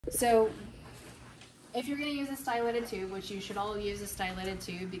So if you're going to use a styleted tube, which you should all use a styleted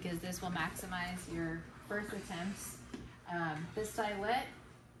tube because this will maximize your first attempts, the stylet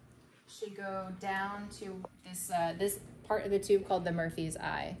should go down to this part of the tube called the Murphy's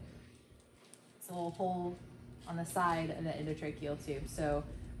eye. It's a little hole on the side of the endotracheal tube. So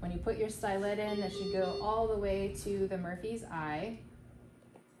when you put your stylet in, that should go all the way to the Murphy's eye.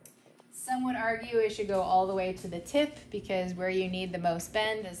 Some would argue it should go all the way to the tip because where you need the most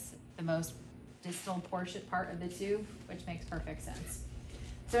bend is the most distal part of the tube, which makes perfect sense.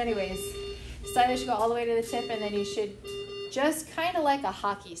 So anyways, stylet should go all the way to the tip, and then you should just kind of like a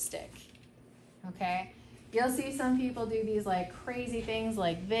hockey stick, okay? You'll see some people do these like crazy things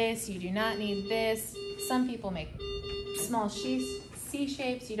like this. You do not need this. Some people make small C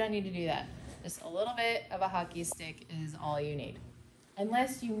shapes. You don't need to do that. Just a little bit of a hockey stick is all you need,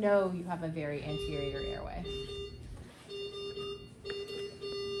 unless you know you have a very anterior airway.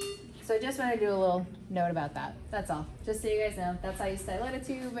 So I just want to do a little note about that. That's all. Just so you guys know, that's how you stylet a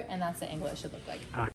tube, and that's the angle it should look like.